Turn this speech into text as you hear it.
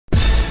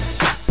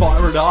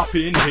fire it up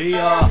in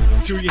here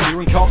till you're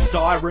hearing cough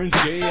sirens,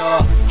 yeah.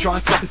 Try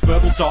and stop this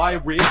verbal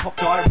diarrhea, pop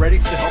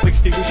diuretics to help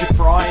extinguish your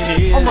frying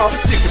ears. I'm rather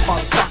sick of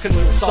father-sucking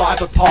little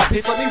cyber pop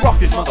hits. Let me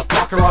rock this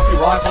motherfucker up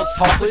your iPod's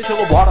topless till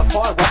a water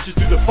fire ruptures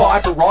through the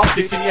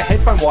fibre-optics and your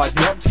headphone wires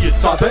melt to your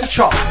sideburn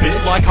chops. Bit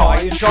like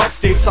iron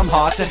chopsticks, I'm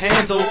hard to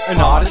handle. An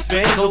artist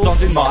vandal,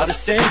 donned in martyr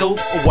sandals.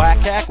 A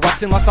wack act,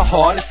 waxing like the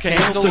hardest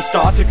candle. So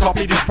start to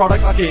copy this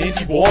product like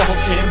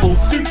anti-Warhol's Campbell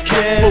soup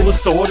can full of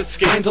sordid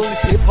scandals.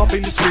 This hip-hop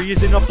industry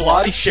is in a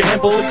bloody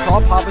shambles. A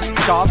crop harvest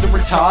starved and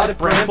retarded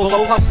brambles.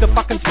 I'll pluck the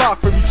fucking spark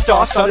from you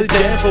star-studded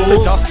damsels.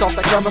 So dust off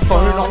that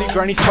gramophone on your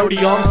granny's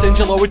podium. Send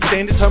your lowered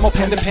standard tone, I'll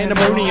pen to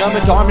pandemonium.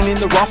 A diamond in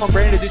the rough, I'm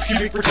branded as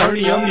cubic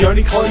plutonium. The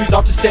only clothes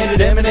up to standard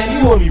Eminem,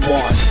 you owe me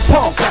one.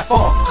 Pump that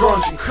funk,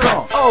 grunge and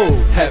crunk. Oh,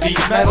 heavy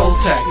metal,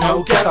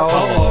 techno,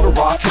 ghetto.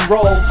 Rock and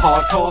roll,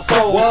 hardcore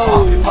soul.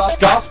 Hip-hop,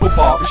 gospel,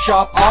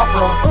 barbershop,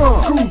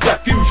 opera. Groove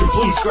that fusion,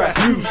 bluegrass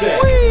music.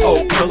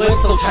 Oh,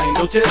 calypso,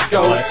 tango,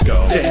 disco. Let's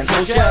go.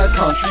 Dancehall, jazz,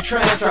 country,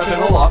 trance, rap it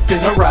all up in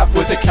a rap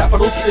with a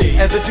capital C.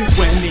 Ever since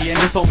when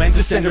Neanderthal men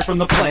descended from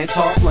the plant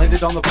tops,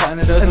 landed on the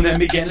planet Earth and then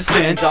began to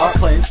stand up.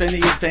 Clans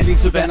spending expanding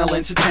savannah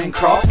lands to 10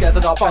 crops,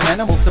 gathered up by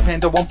animals to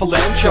panda one for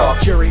lamb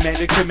chops.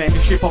 Gerrymandered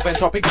commandership of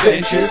anthropic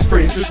ventures,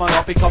 fringe with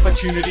myopic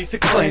opportunities to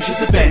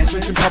clenches,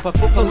 advancement in proper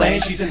foot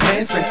phalanges,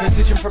 enhancement,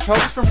 transition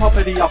proposed from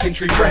property up in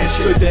tree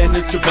branches. So then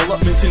as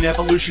developments in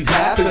evolution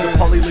happen, the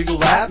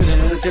polylegal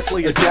atmospheres are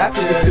deftly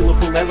adapted as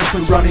syllable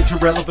eloquence run into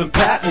relevant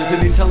patterns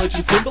and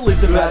intelligent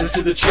symbolism added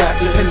to the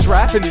chapters. Hence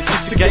rapping is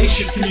just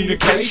sagacious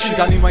communication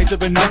done in ways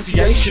of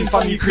enunciation.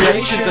 Fun new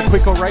creations, a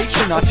quick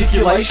oration,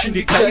 articulation,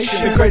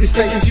 dictation. The greatest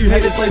statements you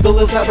haters label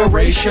as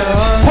aberration.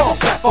 Pump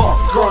that funk,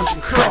 grunge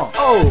and crunk.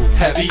 Oh,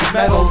 heavy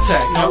metal,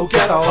 techno,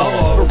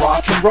 ghetto.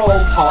 Rock and roll,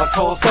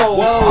 hardcore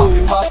soul.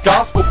 Hip-hop,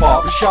 gospel,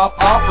 barbershop,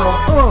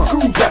 opera.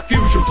 Groove that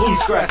fusion,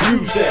 bluegrass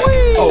music.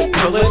 Oh,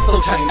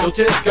 calypso, tango,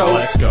 disco.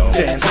 Let's go.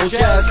 Dancehall,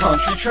 jazz,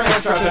 country,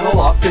 trance, rap it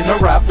all up in a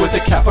rap with a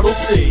capital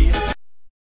C.